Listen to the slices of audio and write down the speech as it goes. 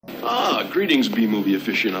Ah, greetings, B-movie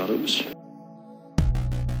aficionados.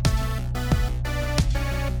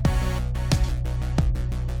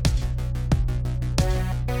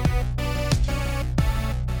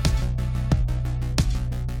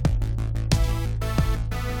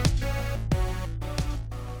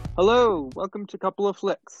 Hello, welcome to Couple of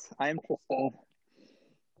Flicks. I am Tristan.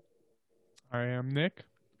 I am Nick.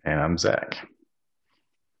 And I'm Zach.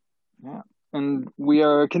 Yeah, and we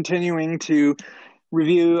are continuing to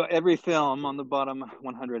review every film on the bottom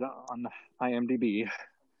 100 on IMDb.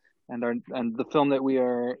 And the film that we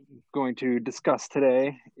are going to discuss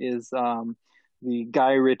today is the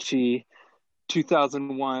Guy Ritchie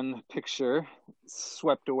 2001 picture,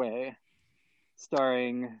 Swept Away,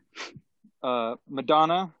 starring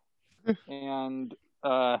Madonna and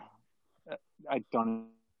I don't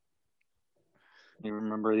even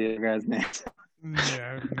remember the other guy's name. Yeah,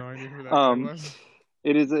 I have no idea who that guy was.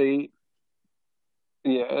 It is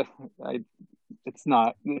it's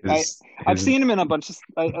not. I've seen him in a bunch of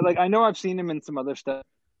I know I've seen him in some other stuff.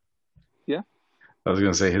 Yeah. I was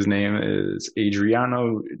going to say his name is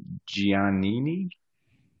Adriano Giannini.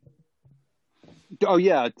 Oh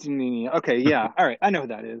yeah, Giannini. Okay, yeah. All right, I know who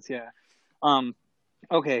that is. Yeah.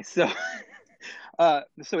 Okay, so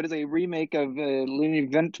so it is a remake of a Lenny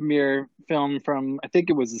Ventmere film from, I think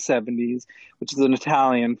it was the 70s, which is an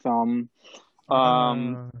Italian film.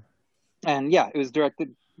 And yeah, it was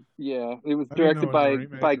directed. Yeah, it was directed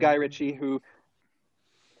by Guy Ritchie, who.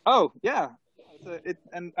 Oh yeah,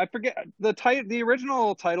 and I forget the title. The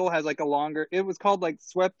original title has like a longer. It was called like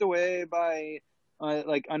 "Swept Away by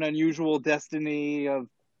like an Unusual Destiny of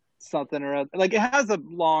something or other." Like it has a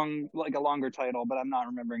longer title, but I'm not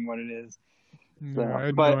remembering what it is. No, I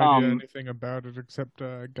had no idea anything about it except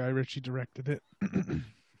Guy Ritchie directed it.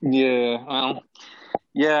 Yeah, well,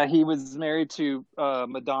 yeah, he was married to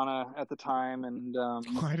Madonna at the time, and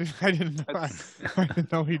I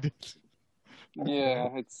didn't know he did. Yeah,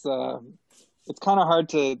 it's kind of hard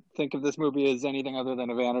to think of this movie as anything other than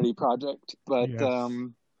a vanity project, but yes.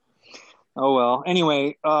 Oh well.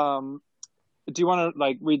 Anyway, do you want to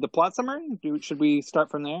like read the plot summary? Should we start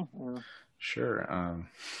from there? Or? Sure.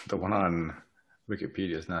 The one on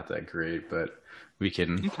Wikipedia is not that great, but we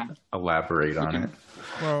can elaborate on it.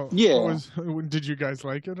 Well, yeah. Did you guys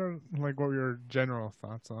like it, or like what were your general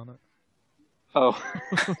thoughts on it? Oh,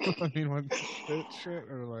 I mean, what shit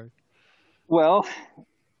or like? Well,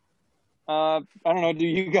 I don't know. Do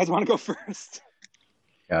you guys want to go first?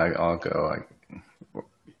 Yeah, I'll go.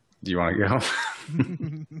 Do you want to go?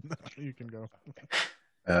 No, you can go.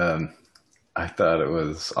 I thought it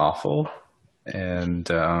was awful, and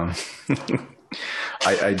I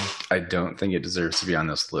don't think it deserves to be on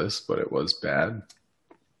this list, but it was bad.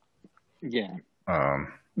 Yeah.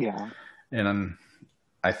 Yeah. And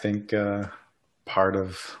I think part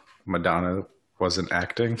of Madonna wasn't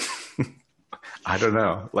acting. I don't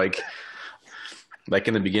know. Like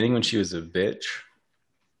in the beginning when she was a bitch,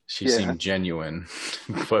 she seemed genuine,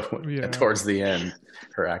 but towards the end,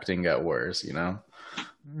 her acting got worse. You know.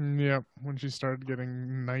 Yeah, when she started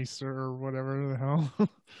getting nicer or whatever the hell.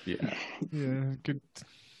 Yeah. Yeah,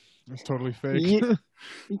 it's totally fake.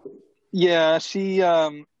 Yeah, she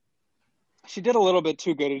did a little bit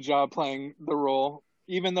too good a job playing the role,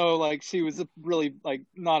 even though like she was really like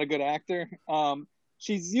not a good actor.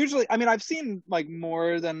 She's usually, I mean, I've seen like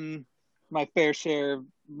more than my fair share of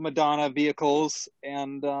Madonna vehicles,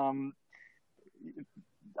 and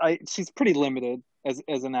she's pretty limited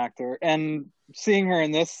as an actor. And seeing her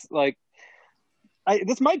in this, like,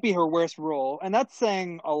 this might be her worst role, and that's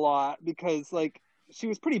saying a lot because like she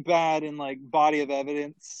was pretty bad in like Body of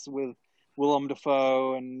Evidence with Willem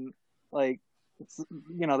Dafoe, and like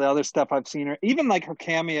the other stuff I've seen her, even like her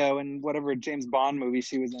cameo in whatever James Bond movie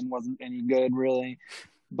she was in wasn't any good really,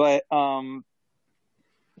 but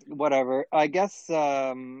whatever, I guess.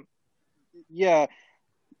 So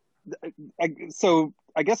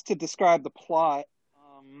I guess to describe the plot,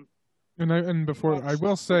 and before I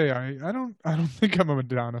will say I don't think I'm a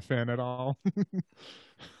Madonna fan at all.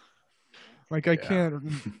 Like I can't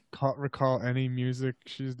recall any music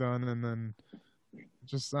she's done, and then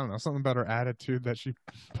just I don't know, something about her attitude that she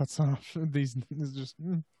puts off these just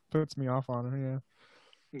puts me off on her.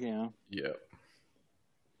 Yeah. Yeah.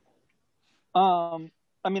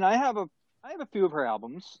 I mean, I have a few of her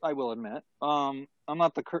albums, I will admit. I'm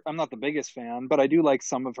not the biggest fan, but I do like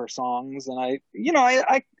some of her songs, and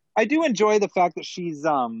I do enjoy the fact that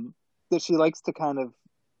that she likes to kind of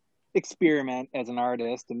experiment as an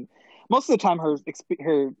artist, and most of the time her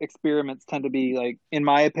experiments tend to be, like, in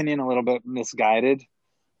my opinion, a little bit misguided.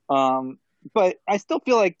 but I still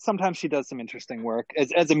feel like sometimes she does some interesting work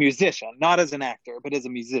as a musician, not as an actor, but as a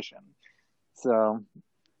musician. So,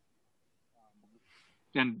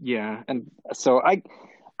 and so I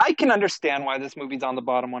can understand why this movie's on the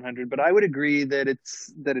bottom 100, but I would agree that it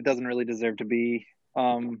doesn't really deserve to be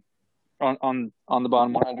on the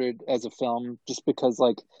bottom 100 as a film, just because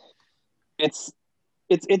like it's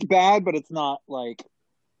bad, but it's not like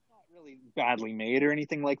not really badly made or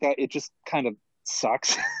anything like that. It just kind of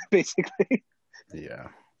sucks, basically. Yeah.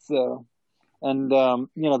 So, and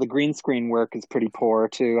the green screen work is pretty poor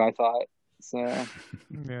too, I thought. So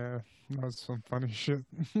Yeah, that was some funny shit.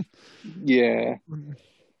 yeah.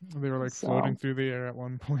 They were like floating through the air at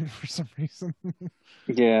one point for some reason.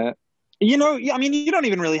 Yeah. I mean, you don't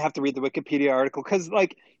even really have to read the Wikipedia article because,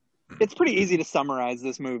 like, it's pretty easy to summarize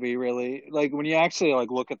this movie, really. Like, when you actually, like,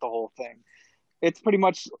 look at the whole thing. It's pretty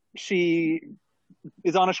much she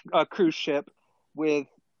is on a cruise ship with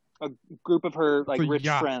a group of her, like, rich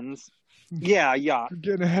yacht. friends. Yeah, yacht. You're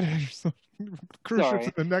getting ahead of yourself. Cruise ship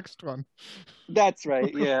to the next one. That's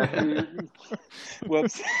right, yeah.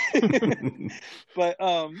 Whoops. But,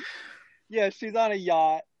 yeah, she's on a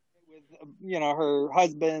yacht with, her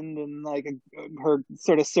husband and, like, her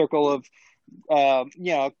sort of circle of,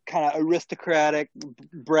 kind of aristocratic,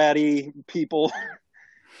 bratty people.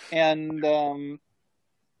 And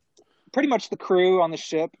pretty much the crew on the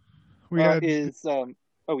ship is... oh,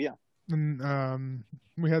 yeah. And,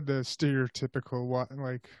 we had the stereotypical,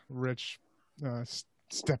 like, rich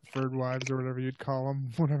Stepford wives or whatever you'd call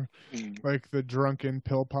them, whatever. Like the drunken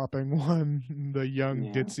pill popping one, the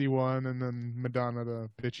young ditzy one, and then Madonna the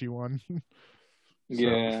bitchy one.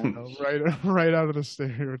 Yeah. Right out of the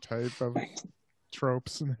stereotype of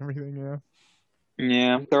tropes and everything.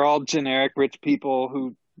 Yeah, they're all generic rich people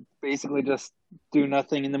who basically just do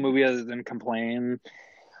nothing in the movie other than complain.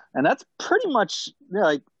 And that's pretty much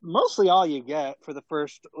like mostly all you get for the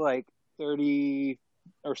first like 30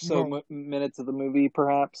 or so minutes of the movie,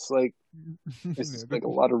 perhaps. Like it's like a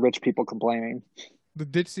lot of rich people complaining. The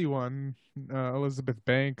ditzy one, Elizabeth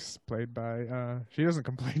Banks, played by she doesn't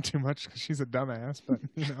complain too much because she's a dumbass, but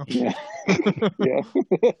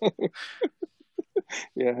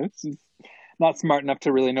yeah, she's not smart enough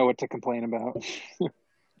to really know what to complain about.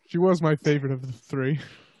 She was my favorite of the three.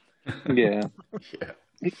 Yeah.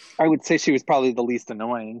 I would say she was probably the least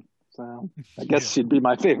annoying, so I guess she'd be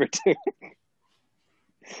my favorite too.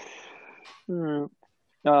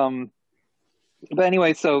 But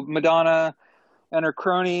anyway, so Madonna and her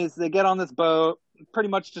cronies, they get on this boat, pretty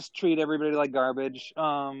much just treat everybody like garbage.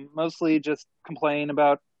 Mostly just complain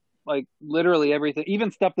about like literally everything,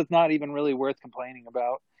 even stuff that's not even really worth complaining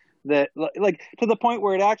about. That like to the point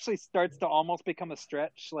where it actually starts to almost become a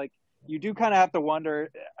stretch. Like you do kind of have to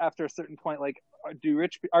wonder after a certain point, like,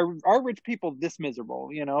 are rich people this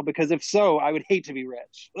miserable? Because if so, I would hate to be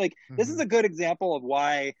rich. Like this is a good example of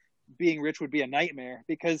why being rich would be a nightmare,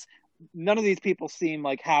 because none of these people seem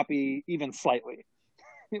like happy even slightly,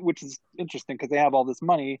 which is interesting because they have all this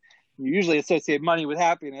money. You usually associate money with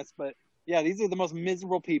happiness, but yeah, these are the most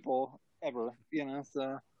miserable people ever,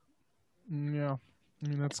 so. Yeah. I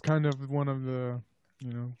mean, that's kind of one of the,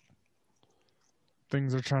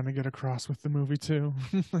 things they're trying to get across with the movie too,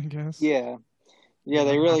 I guess. Yeah. Yeah,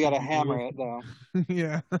 they really got to hammer it though.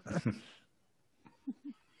 Yeah.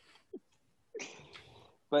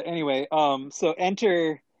 But anyway, so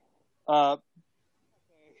enter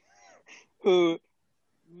who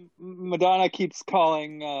Madonna keeps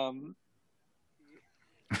calling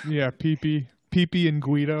Pee and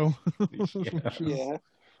Guido. Yeah.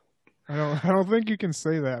 I don't think you can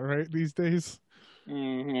say that right these days.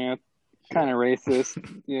 Yeah, kind of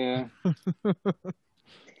racist. Yeah.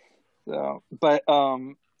 So, but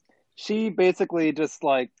she basically just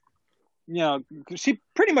like, she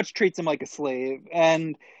pretty much treats him like a slave,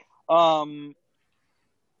 and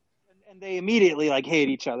they immediately like hate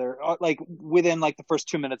each other, like within like the first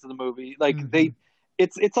 2 minutes of the movie. Like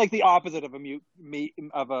it's like the opposite of a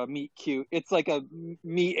meet cute. It's like a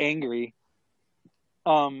meet angry.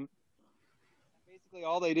 Basically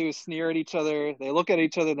all they do is sneer at each other. They look at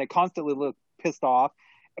each other and they constantly look pissed off.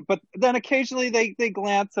 But then occasionally they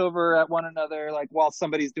glance over at one another, like while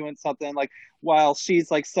somebody's doing something, like while she's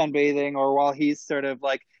like sunbathing or while he's sort of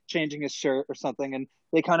like changing his shirt or something, and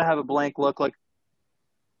they kind of have a blank look, like,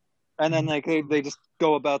 and then like they just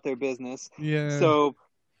go about their business. Yeah. So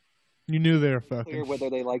you knew they were fucking. Clear whether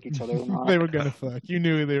they like each other or not. They were gonna fuck. You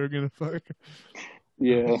knew they were gonna fuck.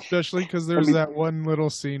 Yeah. Especially because there's that one little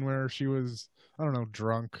scene where she was, I don't know,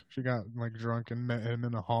 drunk. She got like drunk and met him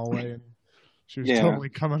in a hallway, and she was totally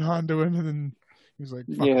coming on to him, and then he was like,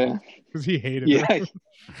 fuck, because he hated her.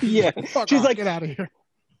 Yeah. Fuck She's off, like, get out of here.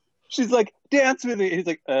 she's like, dance with me. He's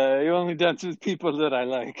like, you only dance with people that I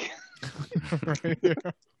like. Right, yeah.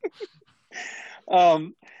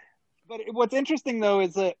 But what's interesting though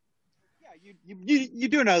is that you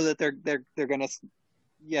do know that they're gonna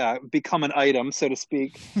become an item, so to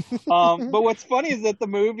speak. But what's funny is that the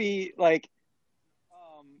movie, like,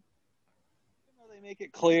 even though they make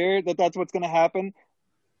it clear that that's what's gonna happen,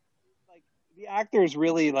 like the actors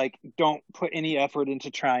really like don't put any effort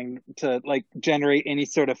into trying to like generate any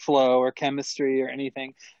sort of flow or chemistry or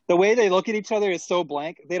anything. The way they look at each other is so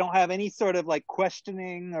blank. They don't have any sort of like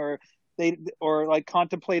questioning or like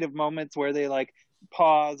contemplative moments where they like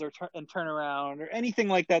pause or turn around or anything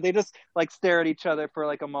like that. They just like stare at each other for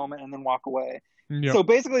like a moment and then walk away. Yep. So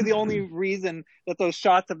basically the only reason that those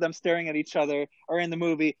shots of them staring at each other are in the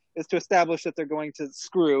movie is to establish that they're going to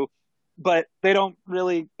screw, but they don't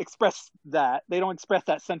really express that. They don't express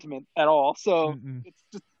that sentiment at all. So it's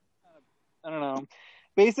just kind of, I don't know.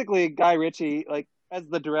 Basically Guy Ritchie, like as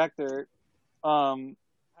the director,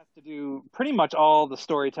 has to do pretty much all the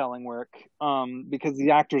storytelling work, because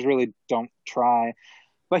the actors really don't try.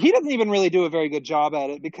 But he doesn't even really do a very good job at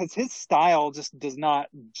it because his style just does not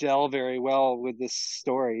gel very well with this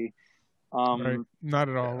story. Right, not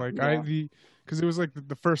at all. Like because it was like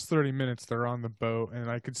the first 30 minutes they're on the boat, and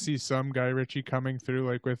I could see some Guy Ritchie coming through,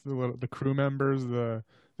 like with the crew members, the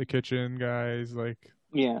kitchen guys, like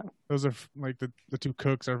those are like the two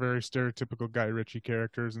cooks are very stereotypical Guy Ritchie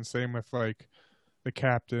characters, and same with like the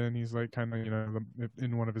captain. He's like kind of,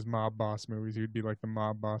 in one of his mob boss movies, he would be like the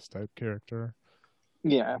mob boss type character.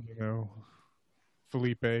 Yeah.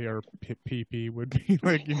 Felipe or Pee would be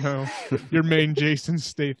like, your main Jason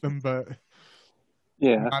Statham, but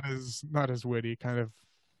not as witty, kind of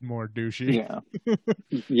more douchey.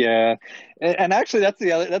 Yeah. And actually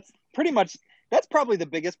that's probably the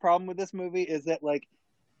biggest problem with this movie is that, like,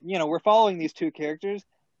 we're following these two characters.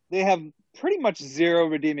 They have pretty much zero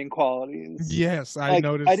redeeming qualities. Yes, I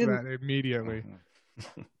noticed that immediately.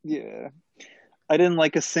 Yeah. I didn't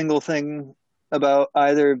like a single thing about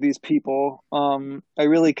either of these people. I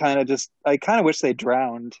really kind of wish they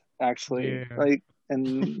drowned, actually. Yeah. Like, and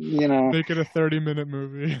make it a 30-minute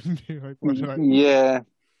movie and be like, what should I do?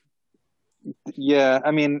 Yeah.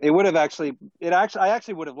 I mean, I actually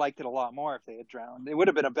would have liked it a lot more if they had drowned. It would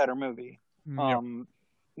have been a better movie. But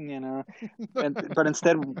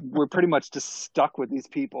instead we're pretty much just stuck with these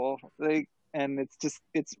people. And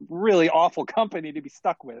it's really awful company to be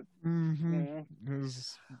stuck with.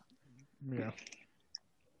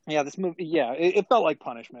 This movie, it felt like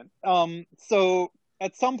punishment. So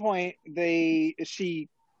at some point she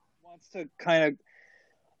wants to kind of,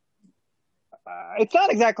 it's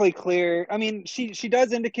not exactly clear. I mean, she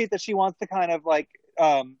does indicate that she wants to kind of like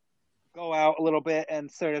go out a little bit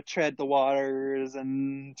and sort of tread the waters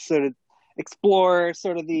and sort of explore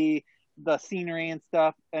sort of the scenery and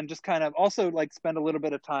stuff, and just kind of also like spend a little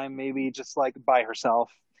bit of time maybe just like by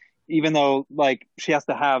herself, even though like she has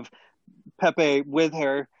to have Pepe with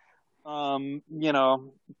her.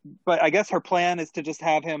 But I guess her plan is to just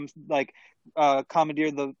have him like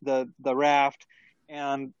commandeer the raft,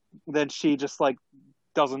 and then she just like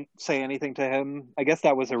doesn't say anything to him. I guess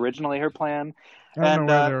that was originally her plan. I don't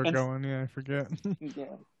know where they were going. I forget.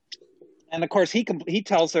 And of course he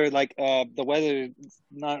tells her like the weather's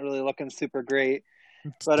not really looking super great.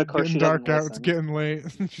 But of course she doesn't listen. It's getting late.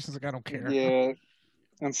 She's like, I don't care. Yeah.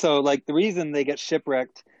 And so like the reason they get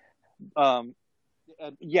shipwrecked, so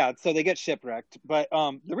they get shipwrecked, but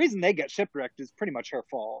the reason they get shipwrecked is pretty much her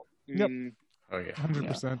fault. Yep. Oh yeah.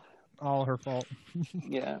 100%. All her fault.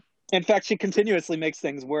 Yeah. In fact, she continuously makes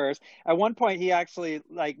things worse. At one point, he actually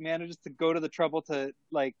like manages to go to the trouble to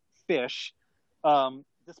like fish,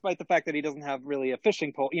 despite the fact that he doesn't have really a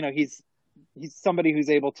fishing pole. He's somebody who's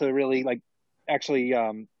able to really like actually.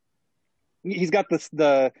 He's got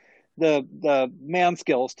the man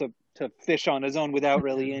skills to fish on his own without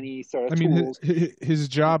really any sort of tools. His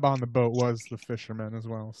job on the boat was the fisherman as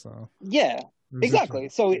well. So exactly.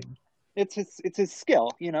 So it's his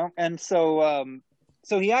skill, and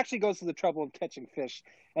so he actually goes to the trouble of catching fish,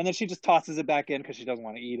 and then she just tosses it back in because she doesn't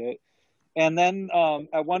want to eat it. And then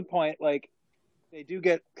at one point, like they do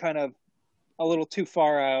get kind of a little too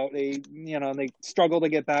far out. They struggle to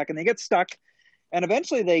get back, and they get stuck. And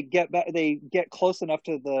eventually they get back. They get close enough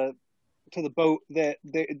to the boat that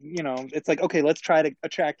it's like, okay, let's try to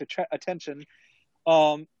attract attention.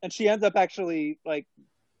 And she ends up actually like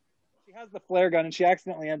she has the flare gun, and she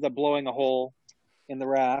accidentally ends up blowing a hole in the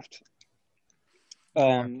raft.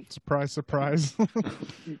 Surprise, surprise.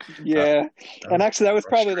 And actually that was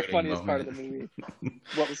probably the funniest part of the movie.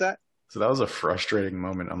 What was that? So that was a frustrating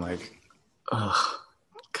moment. I'm like, ugh,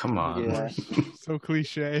 Come on. Yeah. So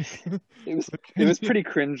cliche. It was pretty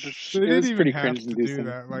cringe. They It didn't was even pretty have cringe to do inducing.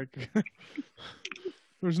 that. Like,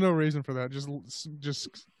 there's no reason for that.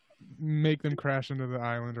 Just make them crash into the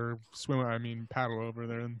island or swim. I mean, paddle over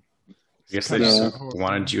there. And I guess they cut out just that whole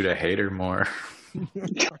wanted scene. you to hate her more.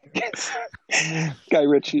 Guy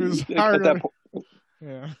Ritchie It was at harder.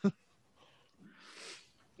 Yeah.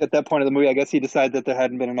 at that point of the movie, I guess he decided that there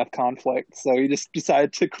hadn't been enough conflict, so he just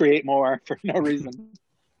decided to create more for no reason.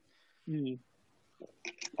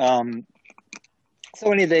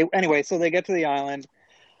 So anyway, so they get to the island,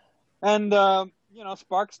 and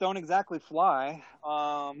sparks don't exactly fly,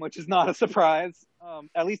 which is not a surprise,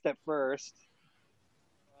 at least at first.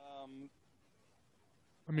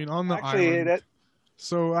 I mean, on the Actually, island.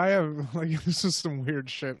 So I have like this is some weird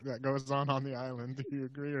shit that goes on the island. Do you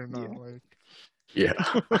agree or not? Yeah. Like,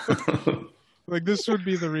 Yeah. like this would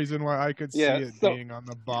be the reason why I could see Yeah, it so- being on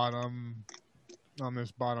the bottom, on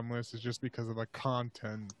this bottom list, is just because of the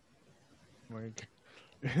content. Like,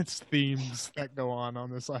 it's themes that go on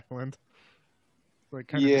this island. Like,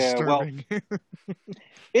 kind of disturbing.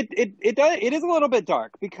 It is a little bit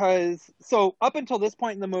dark because so up until this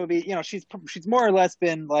point in the movie, she's more or less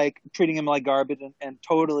been like treating him like garbage and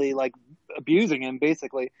totally like abusing him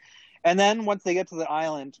basically, and then once they get to the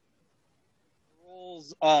island, the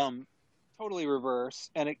roles totally reverse,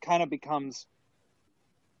 and it kind of becomes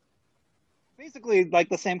basically like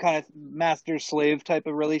the same kind of master slave type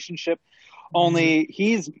of relationship, only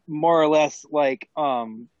he's more or less like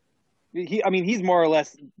he's more or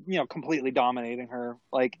less, completely dominating her,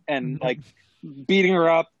 like, and like beating her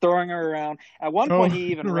up, throwing her around. At one point, he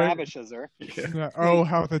even right. ravishes her. Yeah. Oh,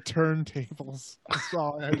 how the turntables!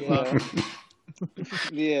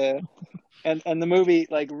 Yeah, and the movie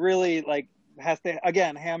like really like has to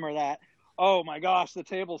again hammer that. Oh my gosh, the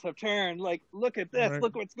tables have turned. Like, look at this. Right.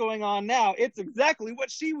 Look what's going on now. It's exactly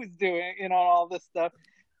what she was doing. All this stuff.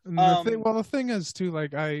 And the thing is too,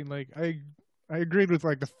 like I agreed with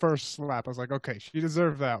like the first slap. I was like, okay, she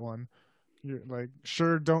deserved that one. You're like,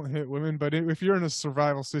 sure, don't hit women, but if you're in a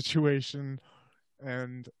survival situation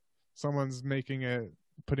and someone's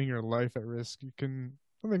putting your life at risk, you can.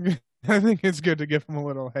 I think it's good to give them a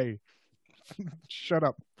little, hey, shut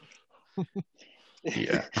up.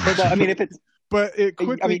 Yeah. But I mean, if it's. But it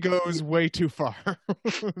quickly goes way too far.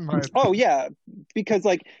 Oh yeah, because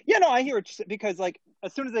like I hear it because like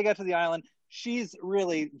as soon as they get to the island, she's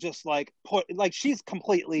really just like she's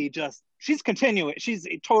continuing. She's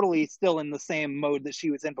totally still in the same mode that she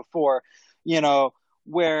was in before,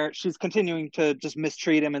 where she's continuing to just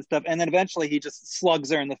mistreat him and stuff. And then eventually he just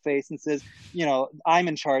slugs her in the face and says, I'm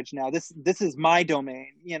in charge now. This is my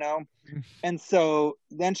domain, And so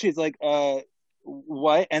then she's like,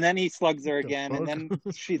 what? And then he slugs her again, and then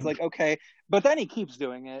she's like, okay, but then he keeps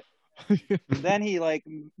doing it. Then he like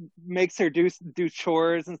makes her do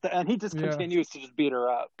chores and stuff, and he just continues to just beat her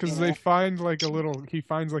up because they find like he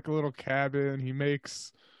finds like a little cabin. He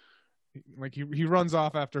makes like he runs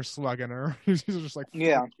off after slugging her. He's just like,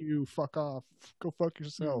 fuck you, fuck off, go fuck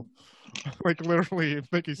yourself. Like literally, I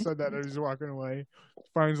think he said that as he's walking away.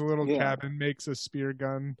 Finds a little cabin, makes a spear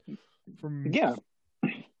gun from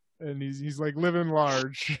and he's like living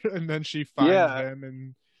large, and then she finds him,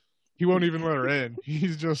 and he won't even let her in.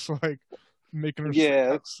 He's just like making her sit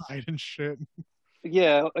outside and shit.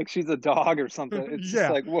 Yeah, like she's a dog or something. It's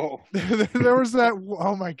just like, whoa. There was that.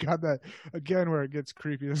 Oh my god, that again where it gets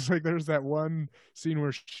creepy. It's like there's that one scene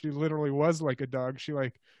where she literally was like a dog.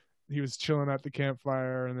 He was chilling at the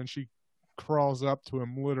campfire, and then she crawls up to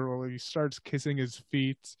him, literally starts kissing his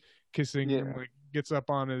feet, kissing him, like gets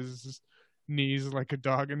up on his knees like a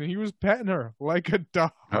dog, and he was petting her like a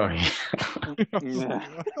dog. Oh yeah. Like,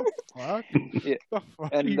 what the fuck? Yeah. What the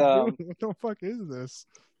fuck and what the fuck is this?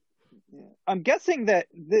 I'm guessing that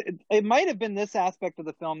it might have been this aspect of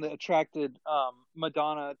the film that attracted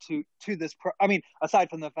Madonna to this. I mean, aside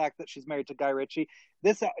from the fact that she's married to Guy Ritchie,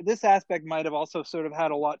 this aspect might have also sort of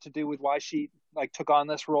had a lot to do with why she like took on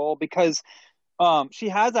this role, because she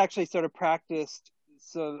has actually sort of practiced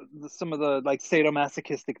some of the like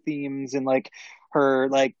sadomasochistic themes in like her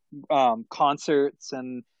like concerts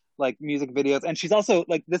and like music videos, and she's also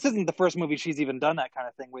like, this isn't the first movie she's even done that kind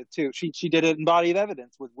of thing with too. She did it in Body of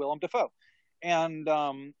Evidence with Willem Dafoe, and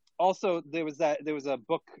also there was a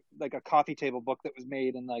book, like a coffee table book that was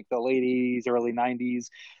made in like the late 80s, early 90s,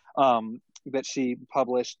 that she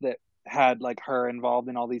published that had like her involved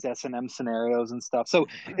in all these S&M scenarios and stuff. So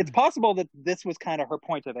it's possible that this was kind of her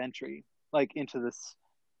point of entry, like into this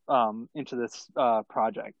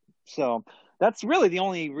project. So that's really the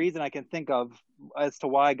only reason I can think of as to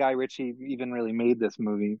why Guy Ritchie even really made this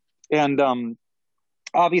movie. And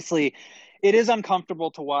obviously it is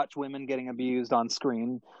uncomfortable to watch women getting abused on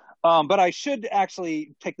screen. But I should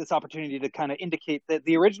actually take this opportunity to kind of indicate that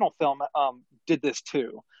the original film did this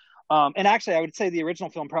too. And actually, I would say the original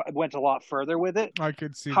film went a lot further with it. I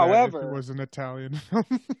could see However, that if it was an Italian film.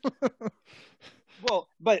 Well,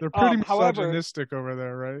 but they're pretty however, misogynistic over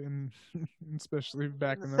there, right? And especially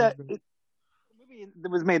back in those days. The movie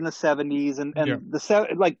that was made in the 70s, and Yeah.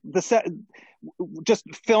 just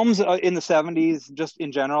films in the 70s, just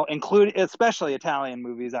in general, including especially Italian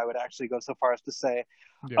movies, I would actually go so far as to say,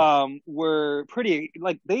 Yeah. were pretty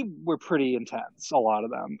intense. A lot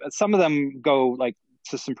of them. Some of them go like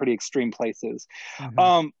to some pretty extreme places.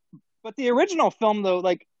 Mhm. But the original film, though,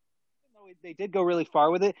 like, they did go really far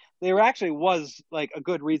with it. There actually was like a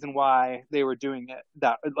good reason why they were doing it,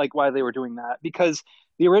 because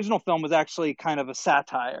the original film was actually kind of a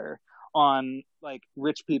satire on like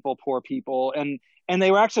rich people, poor people, and they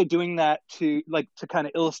were actually doing that to kind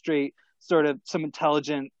of illustrate sort of some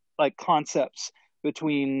intelligent like concepts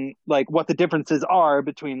between like what the differences are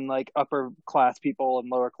between like upper class people and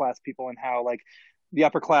lower class people, and how like the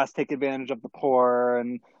upper class take advantage of the poor,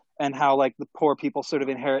 and how like the poor people sort of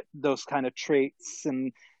inherit those kind of traits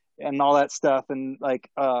and all that stuff, and like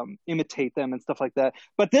imitate them and stuff like that.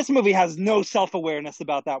 But this movie has no self-awareness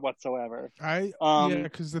about that whatsoever. Yeah,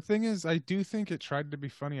 because the thing is, I do think it tried to be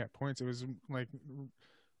funny at points. It was like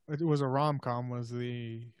it was a rom-com,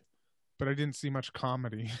 but I didn't see much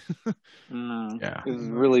comedy. Yeah. It was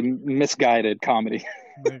really misguided comedy.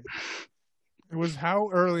 Like, it was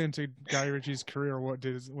how early into Guy Ritchie's career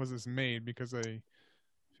was this made? Because I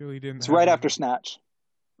feel he didn't. It's right after Snatch.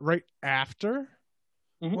 Right after?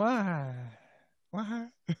 Mm-hmm. Why?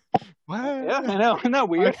 Yeah, I know.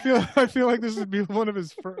 Weird. I feel like this would be one of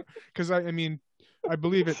his first. Because I mean, I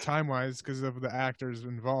believe it time-wise because of the actors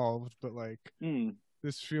involved, but like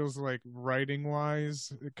this feels like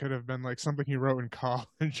writing-wise, it could have been like something he wrote in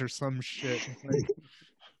college or some shit. Like,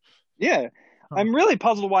 yeah, I'm really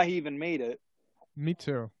puzzled why he even made it. Me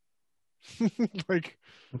too. Like,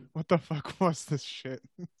 what the fuck was this shit?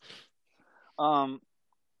 But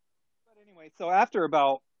anyway, so after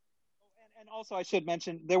about, and also I should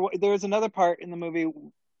mention there was another part in the movie,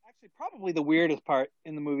 actually probably the weirdest part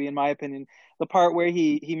in the movie in my opinion, the part where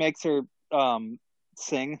he makes her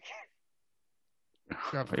sing.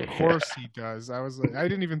 Of course he does. I was like, I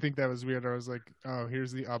didn't even think that was weird. I was like, oh,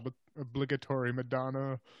 here's the obligatory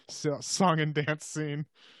Madonna song and dance scene.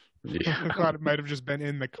 Yeah. I thought it might have just been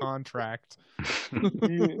in the contract.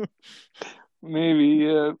 Maybe,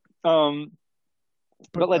 yeah.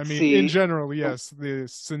 But let's see. In general, yes, the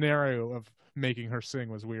scenario of making her sing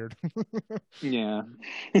was weird. Yeah.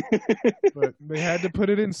 But they had to put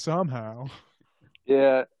it in somehow.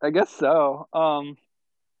 Yeah, I guess so.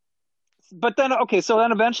 But then, okay, so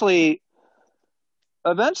then eventually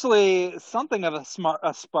something of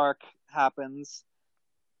a spark happens.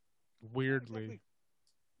 Weirdly.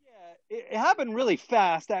 Yeah, it happened really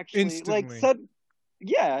fast, actually. Instantly.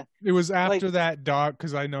 Yeah. It was after that dog,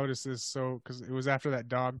 because I noticed this, because it was after that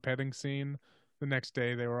dog petting scene. The next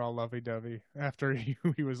day, they were all lovey-dovey. After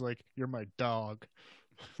he was like, "You're my dog."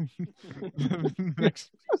 next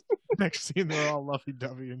scene, they were all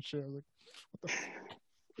lovey-dovey and shit.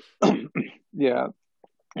 Like, yeah.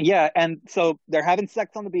 Yeah, and so they're having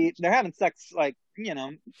sex on the beach. They're having sex, like, here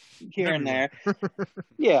and there.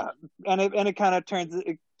 Yeah, and it kind of turns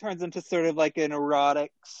into sort of like an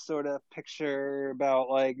erotic sort of picture about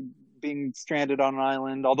like being stranded on an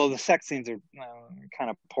island. Although the sex scenes are kind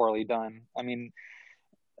of poorly done. I mean,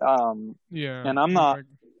 yeah, and I'm not.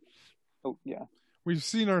 Oh yeah, we've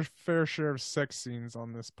seen our fair share of sex scenes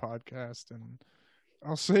on this podcast, and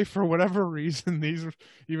I'll say for whatever reason, these,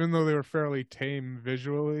 even though they were fairly tame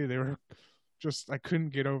visually, they were just, I couldn't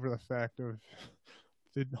get over the fact of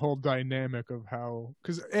the whole dynamic of how,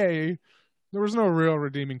 because there was no real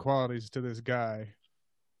redeeming qualities to this guy.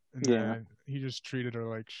 And then he just treated her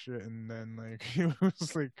like shit, and then like he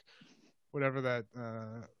was like, whatever that,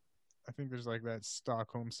 I think there's like that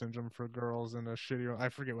Stockholm syndrome for girls and a shitty, I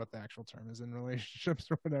forget what the actual term is in relationships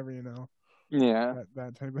or whatever, Yeah.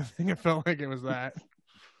 That type of thing. It felt like it was that.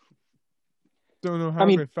 Don't know how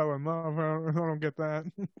they fell in love. I don't get that.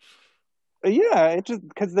 Yeah, it just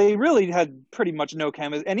because they really had pretty much no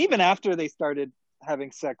chemistry, and even after they started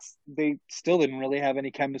having sex, they still didn't really have any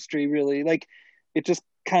chemistry. Really, like it just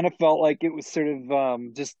kind of felt like it was sort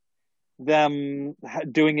of just them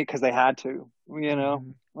doing it because they had to. Like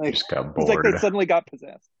they just got bored. It's like they suddenly got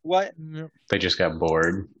possessed. What? Yep. They just got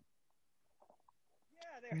bored.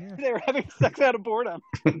 Yeah, they were having sex out of boredom.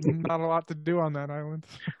 Not a lot to do on that island.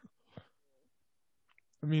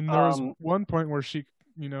 I mean, there was one point where she,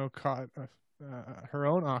 caught her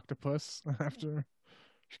own octopus after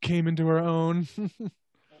she came into her own.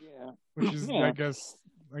 Yeah. Which is, Yeah.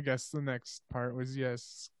 I guess the next part was,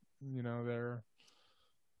 yes, their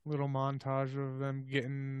little montage of them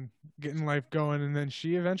getting life going, and then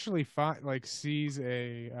she eventually sees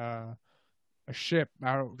a ship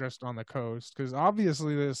out just on the coast, because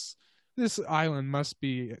obviously this island must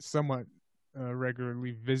be somewhat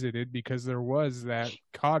regularly visited, because there was that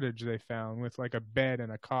cottage they found with like a bed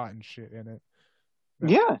and a cot and shit in it. That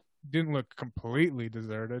Yeah. didn't look completely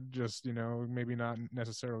deserted, just maybe not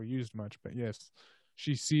necessarily used much. But yes,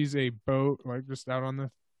 she sees a boat like just out on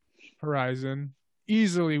the horizon,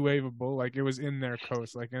 easily waveable, like it was in their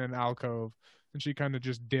coast, like in an alcove, and she kind of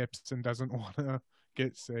just dips and doesn't want to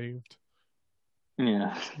get saved.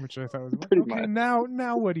 Yeah. Which I thought was like, Pretty okay, much.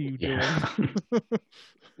 now what are you doing?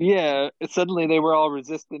 Yeah. Suddenly they were all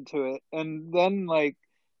resistant to it, and then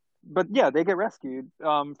but yeah, they get rescued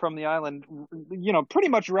from the island. Pretty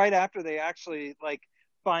much right after they actually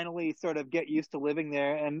finally sort of get used to living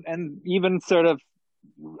there, and even sort of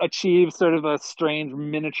achieve sort of a strange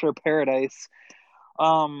miniature paradise.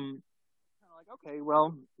 Okay,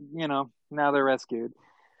 well, now they're rescued.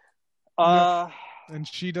 Yep. And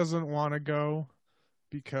she doesn't want to go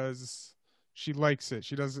because she likes it.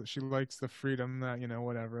 She doesn't. She likes the freedom that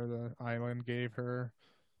whatever the island gave her.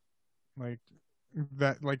 Like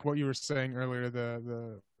that, like what you were saying earlier,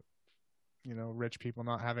 the rich people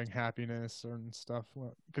not having happiness and stuff.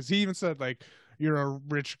 Because he even said, like, you're a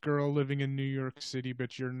rich girl living in New York City,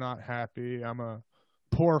 but you're not happy. I'm a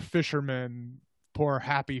poor fisherman, poor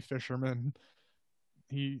happy fisherman.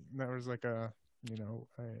 That was like a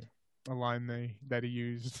line that he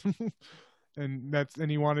used. And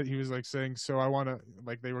he was like saying, so I want to,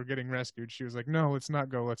 like, they were getting rescued. She was like, no, let's not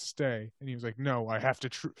go, let's stay. And he was like, no, I have to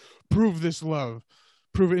prove this love,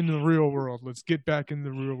 prove it in the real world. Let's get back in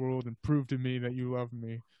the real world and prove to me that you love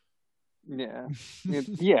me. Yeah.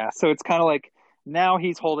 Yeah. So it's kind of like now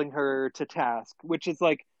he's holding her to task, which is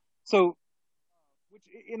like, so, which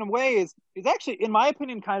in a way is actually, in my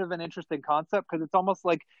opinion, kind of an interesting concept, because it's almost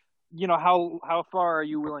like, how far are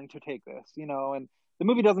you willing to take this, and the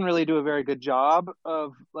movie doesn't really do a very good job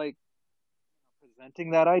of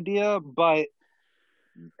presenting that idea, but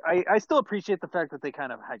I still appreciate the fact that they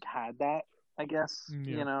kind of had that, I guess.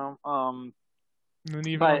 Yeah. And then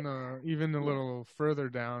even a little further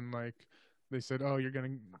down, like they said, oh,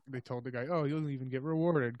 they told the guy, oh, you'll even get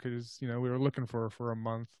rewarded because we were looking for her for a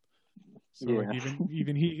month. So yeah. like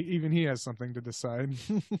even he has something to decide.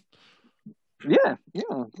 Yeah,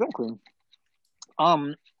 exactly.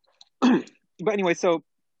 But anyway, so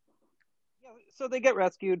they get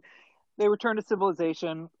rescued. They return to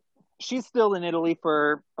civilization. She's still in Italy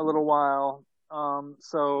for a little while.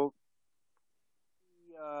 So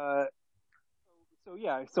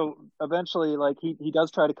eventually, like he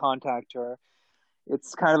does try to contact her.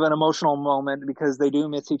 It's kind of an emotional moment because they do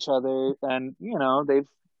miss each other, and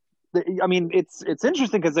I mean, it's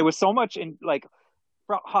interesting because there was so much in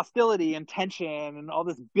hostility and tension and all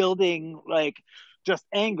this building, just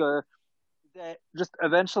anger, that just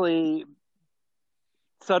eventually,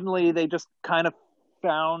 suddenly, they just kind of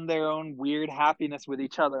found their own weird happiness with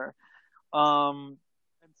each other. And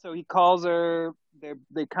so he calls her.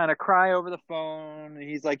 They kind of cry over the phone. And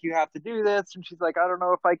he's like, "You have to do this," and she's like, "I don't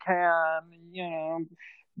know if I can.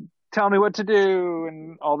 Tell me what to do,"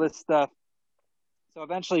 and all this stuff. So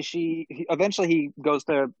eventually he goes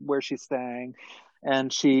to where she's staying,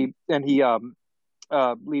 and he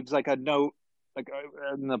leaves like a note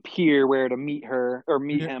on the pier where to meet her or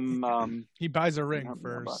meet him. He buys a ring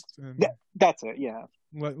first. That's it. Yeah.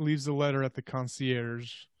 Leaves a letter at the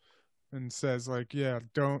concierge and says, like, yeah,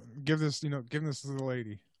 don't give this, give this to the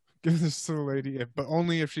lady. Give this to the lady, but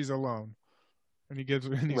only if she's alone. And he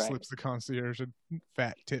slips the concierge a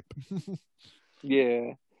fat tip.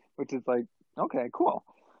 Yeah, which is like, okay, cool.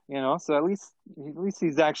 So at least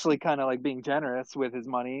he's actually kind of like being generous with his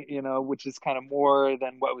money, which is kind of more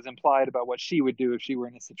than what was implied about what she would do if she were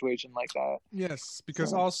in a situation like that. Yes,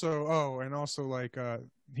 because also like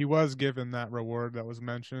he was given that reward that was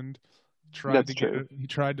mentioned. He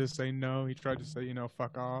tried to say no. He tried to say,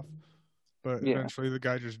 fuck off. But eventually the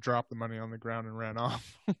guy just dropped the money on the ground and ran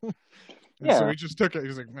off. So he just took it. He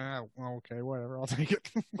was like, nah, well, okay, whatever, I'll take it.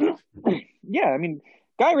 Yeah, I mean,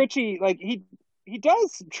 Guy Ritchie, like, he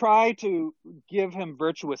does try to give him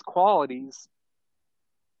virtuous qualities.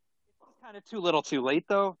 It's kind of too little too late,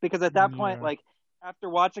 though, because at that point, like, after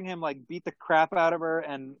watching him, like, beat the crap out of her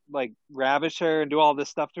and, like, ravish her and do all this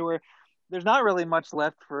stuff to her, there's not really much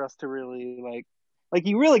left for us to really, like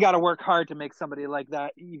you really got to work hard to make somebody like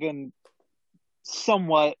that even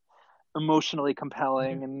somewhat emotionally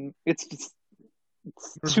compelling. And it's just,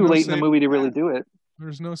 it's There's too no late in the save movie the to really cat. do it.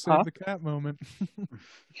 There's no save the cat moment.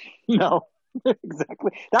 No,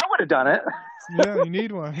 exactly. That would have done it. Yeah, you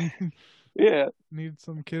need one. Yeah. Need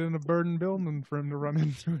some kid in a burdened building for him to run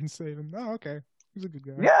into and save him. Oh, okay. He's a good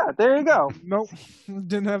guy. Yeah, there you go. Nope.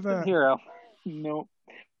 Didn't have that. Hero. Nope.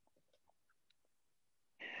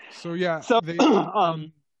 So yeah, So, they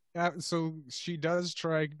so she does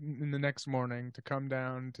try in the next morning to come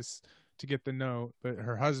down to get the note, but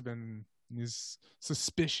her husband is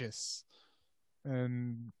suspicious,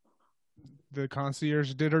 and the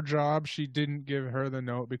concierge did her job. She didn't give her the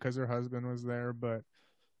note because her husband was there, but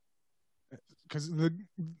because the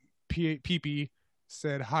PP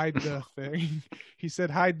said hide the thing, he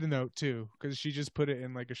said hide the note too, because she just put it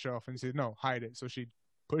in like a shelf and said no, hide it. So she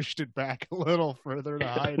pushed it back a little further to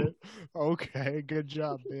hide it. Okay, good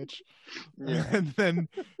job, bitch. Yeah. And then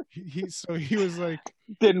he was like,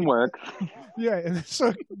 didn't work. Yeah, and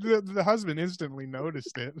so the husband instantly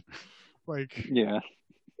noticed it. Like, yeah,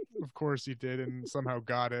 of course he did, and somehow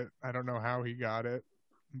got it. I don't know how he got it,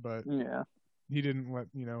 but yeah, he didn't let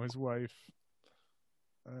his wife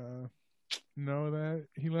know that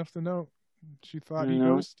he left a note. She thought he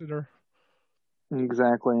ghosted her.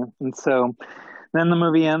 Exactly. And so then the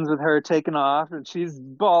movie ends with her taking off, and she's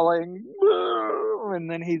bawling,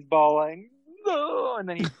 and then he's bawling, and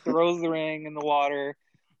then he throws the ring in the water.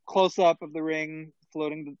 Close up of the ring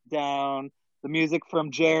floating down. The music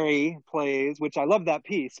from Jerry plays, which I love that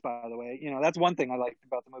piece, by the way. That's one thing I liked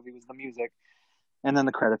about the movie was the music. And then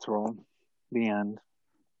the credits roll. The end.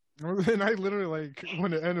 And I literally,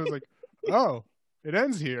 when it ended, was like, oh, it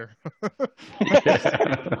ends here. I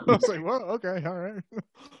was like, well, okay, all right.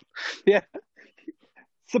 Yeah.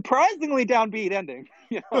 Surprisingly downbeat ending.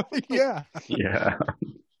 Yeah. Yeah.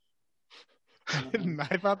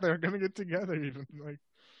 I thought they were going to get together even. Like,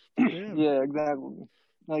 damn. Yeah, exactly.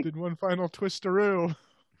 Like, did one final twisteroo.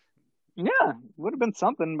 Yeah, would have been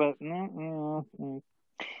something, but no.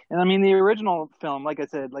 And I mean, the original film, like I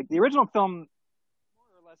said, the original film more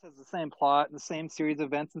or less has the same plot and the same series of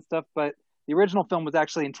events and stuff, but the original film was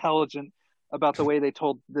actually intelligent about the way they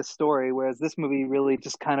told this story, whereas this movie really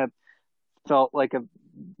just kind of felt like a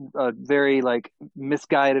very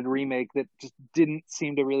misguided remake that just didn't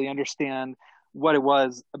seem to really understand what it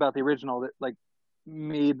was about the original that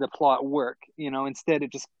made the plot work. Instead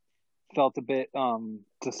it just felt a bit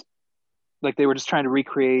just like they were just trying to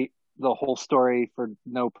recreate the whole story for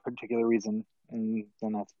no particular reason, and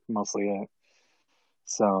then that's mostly it.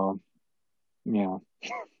 So, yeah.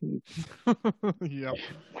 Yep.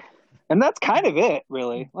 And that's kind of it,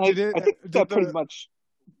 really. I think that pretty much.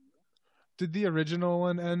 Did the original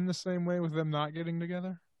one end the same way with them not getting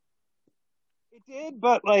together? It did,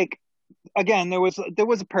 but again, there was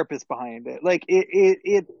a purpose behind it.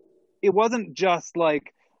 It wasn't just a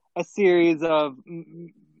series of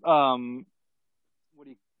what do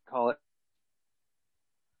you call it?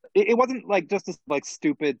 It wasn't just this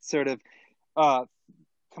stupid sort of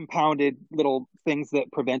compounded little things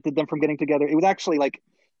that prevented them from getting together. It was actually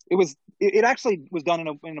it actually was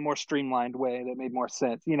done in a more streamlined way that made more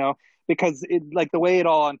sense, because it the way it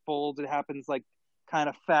all unfolds, it happens kind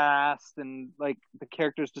of fast, and the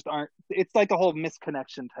characters just aren't. It's a whole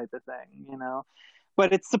misconnection type of thing,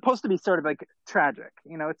 But it's supposed to be sort of tragic,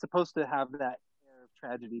 It's supposed to have that air of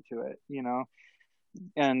tragedy to it,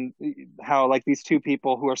 And how these two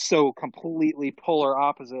people who are so completely polar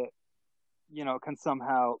opposite, can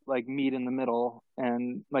somehow meet in the middle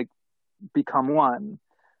and become one.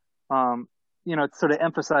 It's sort of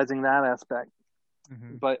emphasizing that aspect.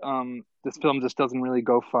 Mm-hmm. But this film just doesn't really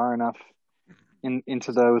go far enough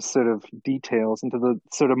into those sort of details, into the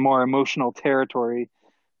sort of more emotional territory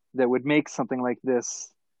that would make something like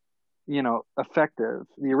this, effective.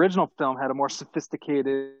 The original film had a more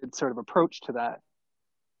sophisticated sort of approach to that.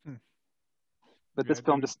 But this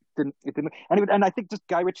film just didn't. It didn't, and I think just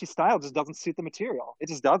Guy Ritchie's style just doesn't suit the material. It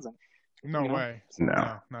just doesn't. No way.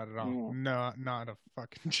 No, not at all. Yeah. No, not a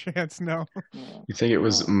fucking chance. No. Yeah. You think it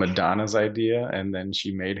was Madonna's idea, and then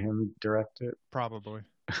she made him direct it? Probably.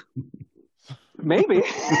 Maybe.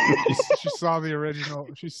 she saw the original.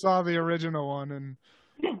 She saw the original one, and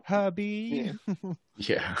hubby.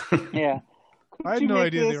 Yeah. Yeah. I had no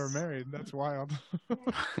idea they were married. That's wild.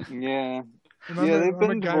 Yeah. Yeah, they've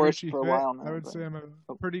been divorced for a while now. I would say I'm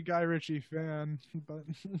a pretty Guy Ritchie fan, but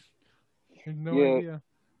I have no idea.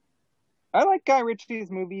 I like Guy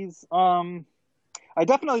Ritchie's movies. I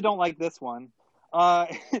definitely don't like this one.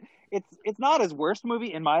 It's not his worst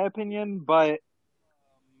movie in my opinion, but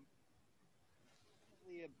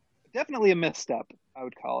definitely a misstep, I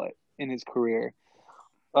would call it, in his career.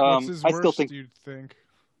 What's his worst, I still think you'd think?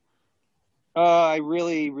 I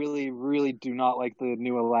really, really, really do not like the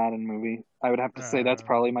new Aladdin movie. I would have to say that's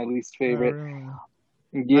probably my least Oh, favorite. really?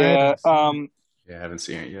 I Yeah, haven't seen it. Yeah, I haven't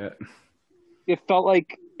seen it yet. it felt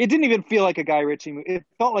like it didn't even feel like a Guy Ritchie movie. It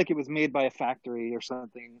felt like it was made by a factory or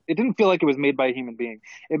something. It didn't feel like it was made by a human being.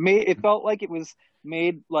 It felt like it was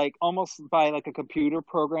made like almost by like a computer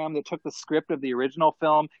program that took the script of the original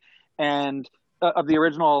film and of the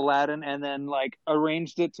original Aladdin and then like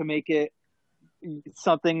arranged it to make it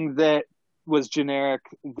something that was generic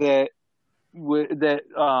that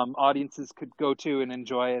audiences could go to and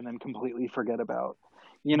enjoy and then completely forget about.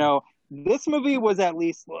 You know, this movie was at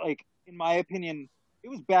least like, in my opinion, it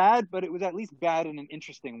was bad, but it was at least bad in an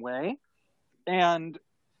interesting way. And as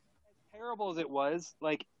terrible as it was,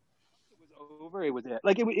 like it was over. It was it.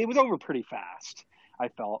 Like it was over pretty fast. I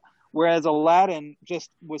felt. Whereas Aladdin just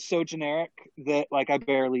was so generic that like I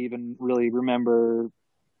barely even really remember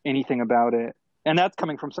anything about it. And that's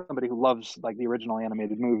coming from somebody who loves like the original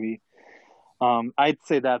animated movie. I'd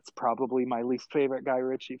say that's probably my least favorite Guy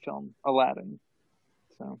Ritchie film, Aladdin.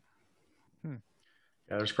 So, Yeah,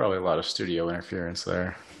 there's probably a lot of studio interference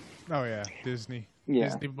there. Oh yeah, Disney. yeah,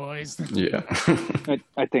 Disney boys. Yeah.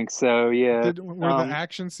 I think so. Yeah. Were the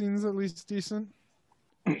action scenes at least decent?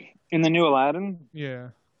 In the new Aladdin? Yeah,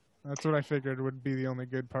 that's what I figured would be the only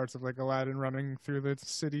good parts of like Aladdin running through the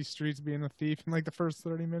city streets being a thief in like the first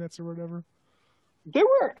 30 minutes or whatever. There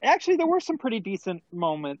were some pretty decent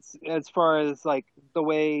moments as far as like the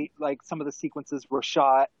way like some of the sequences were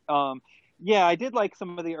shot. Yeah, I did like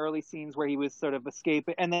some of the early scenes where he was sort of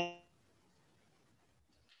escaping, and then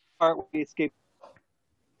part where he escaped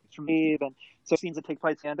from Eve, and so scenes that take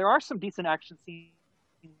place. And there are some decent action scenes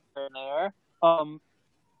in there.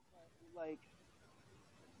 Like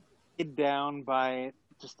down by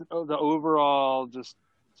just the overall just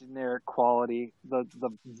generic quality. The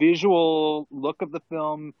visual look of the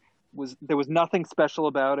film there was nothing special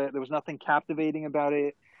about it. There was nothing captivating about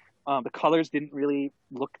it. The colors didn't really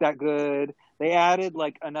look that good. They added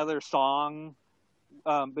like another song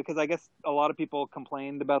because I guess a lot of people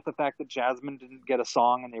complained about the fact that Jasmine didn't get a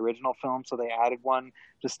song in the original film, so they added one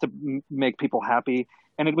just to make people happy.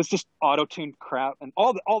 And it was just auto-tuned crap, and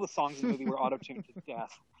all the songs in the movie were auto-tuned to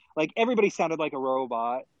death. Like everybody sounded like a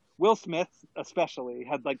robot. Will Smith especially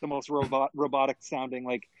had like the most robotic sounding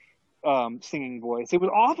like singing voice. It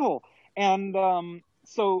was awful. And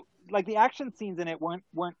so like the action scenes in it were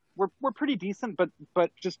pretty decent, but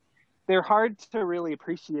just they're hard to really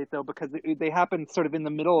appreciate though because they happen sort of in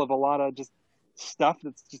the middle of a lot of just stuff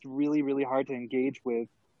that's just really really hard to engage with.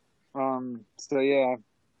 So yeah.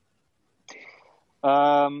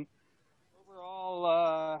 Overall,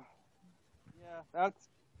 yeah, that's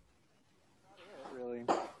about it, really.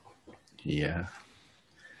 Yeah.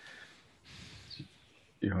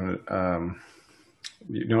 You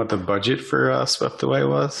know what the budget for Swept Away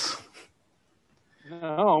was?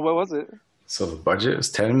 No, what was it? So the budget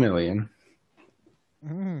was $10 million.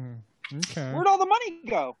 Okay. Where'd all the money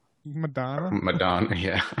go? Madonna,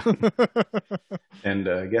 yeah. And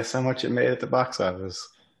guess how much it made at the box office?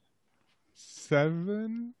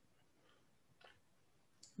 7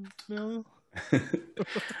 million.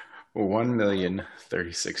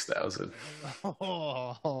 1,036,000.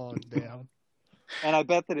 Oh damn! And I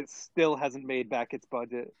bet that it still hasn't made back its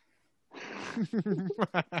budget.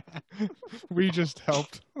 We just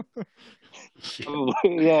helped.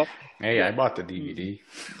 Yeah. Hey, I bought the DVD.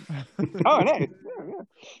 Oh, nice. Yeah.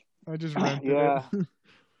 I just rented it.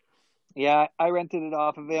 Yeah, I rented it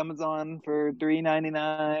off of Amazon for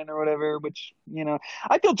 $3.99 or whatever, which, you know,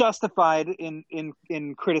 I feel justified in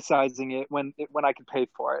criticizing it when I could pay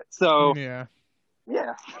for it. So yeah.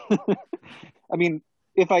 I mean,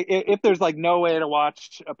 if there's like no way to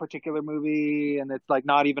watch a particular movie and it's like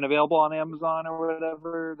not even available on Amazon or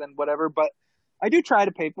whatever, then whatever. But I do try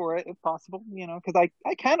to pay for it if possible, you know, because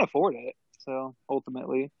I can afford it. So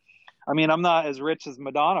ultimately, I mean, I'm not as rich as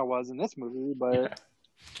Madonna was in this movie, but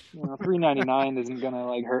you know, $3.99 isn't gonna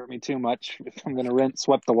like hurt me too much if I'm gonna rent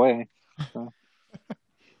Swept Away. So.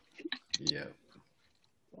 Yeah.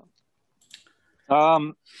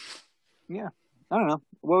 Yeah. I don't know.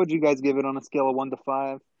 What would you guys give it on a scale of 1 to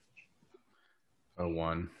 5? A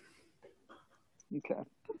 1. Okay,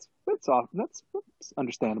 that's off. That's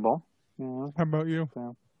understandable. Yeah. How about you?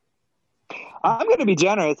 So. I'm going to be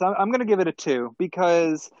generous. I'm going to give it a 2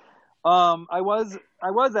 because I was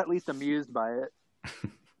at least amused by it,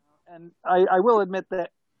 and I will admit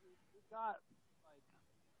that it got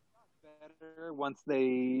better once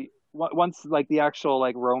like the actual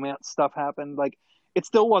like romance stuff happened. Like it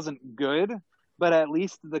still wasn't good, but at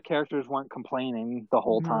least the characters weren't complaining the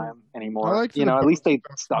whole time anymore. I liked at least they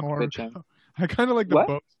stuff stopped more. bitching. I kind of like the What?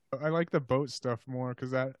 boat. I like the boat stuff more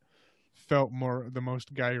because that felt more the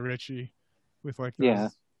most Guy Ritchie, with like Yeah.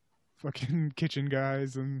 those fucking kitchen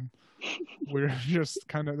guys, and we're just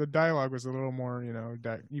kind of the dialogue was a little more,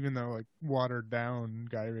 even though like watered down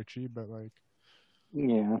Guy Ritchie, but like,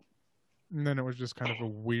 Yeah. and then it was just kind of a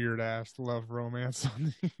weird ass love romance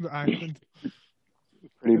on the island.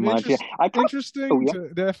 Pretty And much. Yeah. interesting Oh yeah. to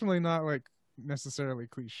definitely not like necessarily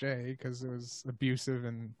cliche because it was abusive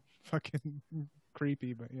and fucking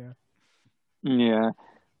creepy, but yeah. Yeah.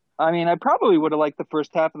 I mean, I probably would have liked the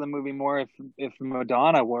first half of the movie more if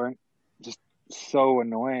Madonna weren't just so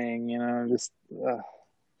annoying. Just. I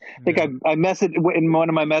think Yeah. I messaged in one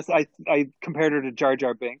of my I compared her to Jar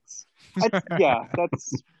Jar Binks. Yeah,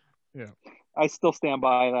 that's. Yeah. I still stand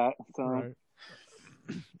by that. So. Right.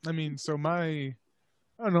 I mean,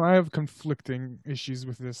 I don't know. I have conflicting issues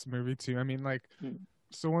with this movie too. I mean, like,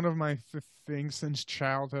 so one of my things since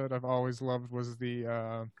childhood I've always loved was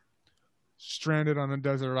the stranded on a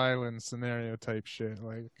desert island scenario type shit.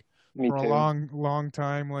 Like, Me for a too. long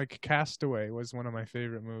time, like Castaway was one of my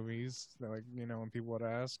favorite movies. That, like, when people would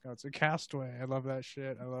ask, oh, it's a Castaway. I love that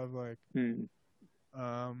shit. I love like,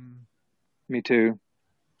 Me too.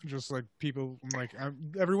 just like people like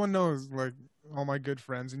everyone knows, like all my good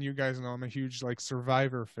friends and you guys know I'm a huge like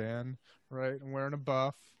Survivor fan, right? I'm wearing a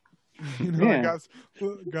buff. Yeah. I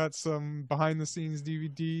got some behind the scenes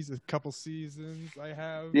DVDs, a couple seasons. I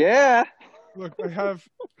have I have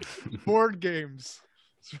board games.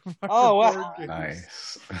 Oh, wow. Board games.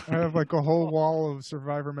 Nice. I have like a whole wall of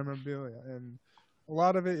Survivor memorabilia, and a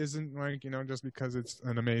lot of it isn't like just because it's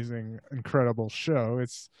an amazing, incredible show.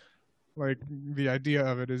 It's like the idea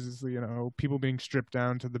of it is people being stripped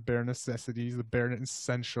down to the bare necessities, the bare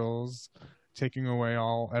essentials, taking away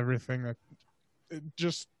everything that it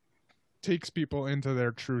just takes people into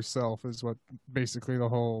their true self is what basically the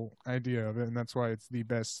whole idea of it, and that's why it's the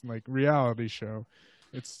best like reality show.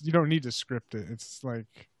 You don't need to script it. It's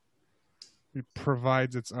like it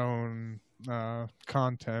provides its own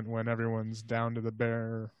content when everyone's down to the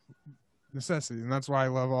bare necessities, and that's why I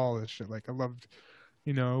love all this shit. Like I loved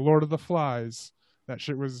Lord of the Flies. That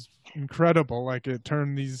shit was incredible. Like it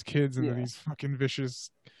turned these kids into these fucking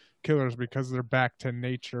vicious killers because they're back to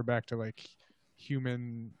nature, back to like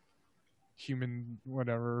human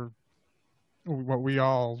whatever, what we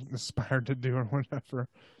all aspire to do or whatever.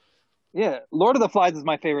 Yeah, Lord of the Flies is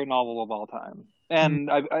my favorite novel of all time,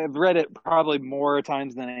 and I've read it probably more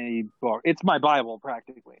times than any book. It's my Bible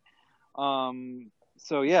practically.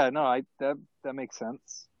 So yeah, no, that makes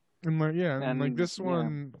sense. And like this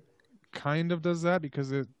one kind of does that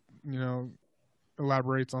because it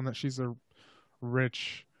elaborates on that she's a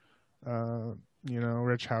rich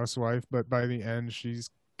rich housewife, but by the end she's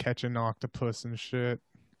catching octopus and shit.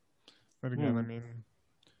 But again, I mean,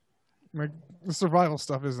 like the survival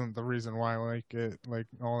stuff isn't the reason why I like it, like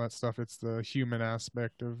all that stuff. It's the human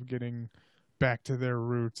aspect of getting back to their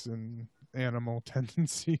roots and animal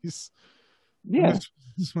tendencies. Yeah,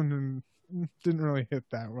 this one didn't really hit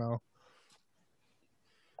that well.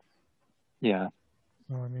 Yeah.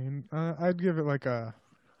 So, I mean, I'd give it like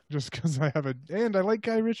just because I like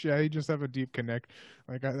Guy Ritchie. I just have a deep connect.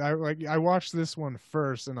 Like I watched this one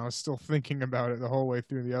first, and I was still thinking about it the whole way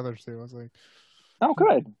through the other two. I was like, oh,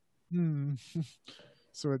 good.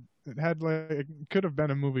 So it had like it could have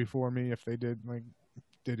been a movie for me if they did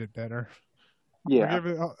it better. Yeah.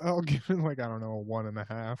 I'll give it like I don't know,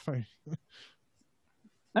 1.5.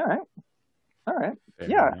 All right. Fair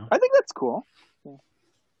Yeah, enough. I think that's cool. Yeah.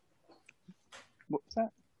 What was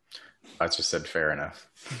that? I just said fair enough.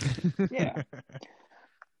 Yeah.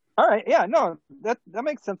 All right. Yeah. No, that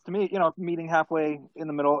makes sense to me. Meeting halfway in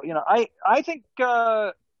the middle. I think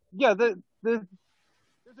there's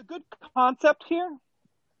a good concept here.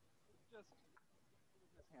 Just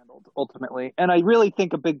mishandled ultimately, and I really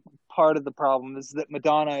think a big part of the problem is that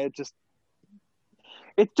Madonna it just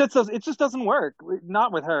doesn't work.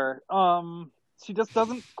 Not with her. She just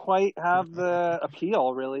doesn't quite have the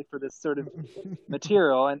appeal really for this sort of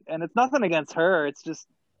material, and it's nothing against her. It's just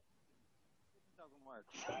it doesn't work.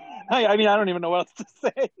 I mean, I don't even know what else to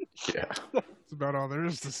say. Yeah. That's about all there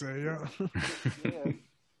is to say. Yeah.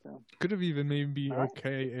 Could have even maybe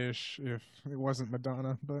okay-ish if it wasn't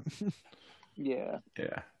Madonna, but Yeah,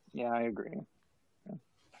 I agree. Yeah.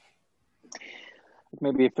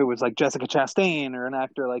 Maybe if it was like Jessica Chastain or an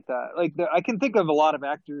actor like that. Like I can think of a lot of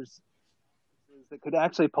actors that could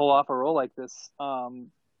actually pull off a role like this. So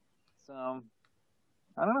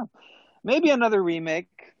I don't know. Maybe another remake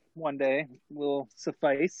one day will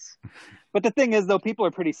suffice. But the thing is, though, people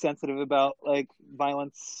are pretty sensitive about like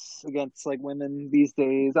violence against like women these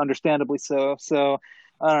days, understandably so. So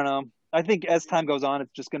I don't know. I think as time goes on,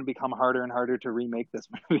 it's just going to become harder and harder to remake this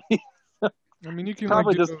movie. I mean, you can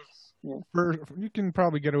Probably like, just- you can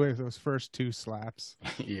probably get away with those first 2 slaps.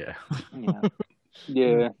 Yeah.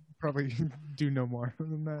 Yeah. Probably do no more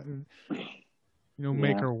than that. And,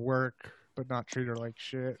 make her work, but not treat her like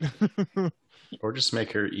shit. Or just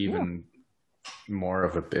make her even more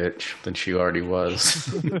of a bitch than she already was.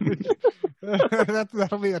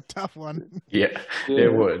 That'll be a tough one. Yeah,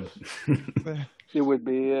 it would. It would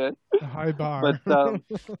be A high bar. But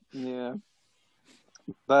yeah.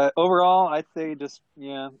 But overall, I'd say just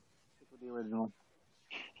stick with the original.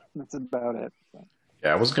 That's about it. So.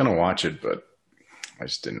 Yeah, I was gonna watch it, but I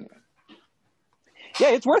just didn't. Yeah,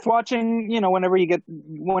 it's worth watching. Whenever you get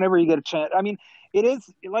a chance. I mean, it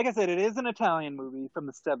is, like I said, it is an Italian movie from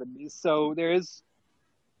the 70s, so there is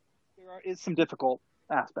some difficult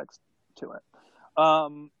aspects to it.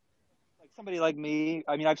 Like somebody like me,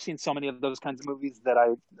 I mean, I've seen so many of those kinds of movies that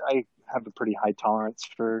I have a pretty high tolerance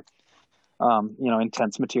for,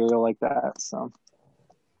 intense material like that. So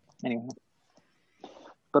anyway,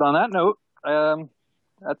 but on that note,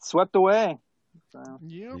 that's swept away. So.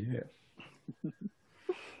 Yep. Yeah.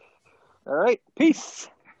 All right, peace.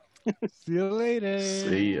 See you later.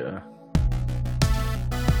 See ya.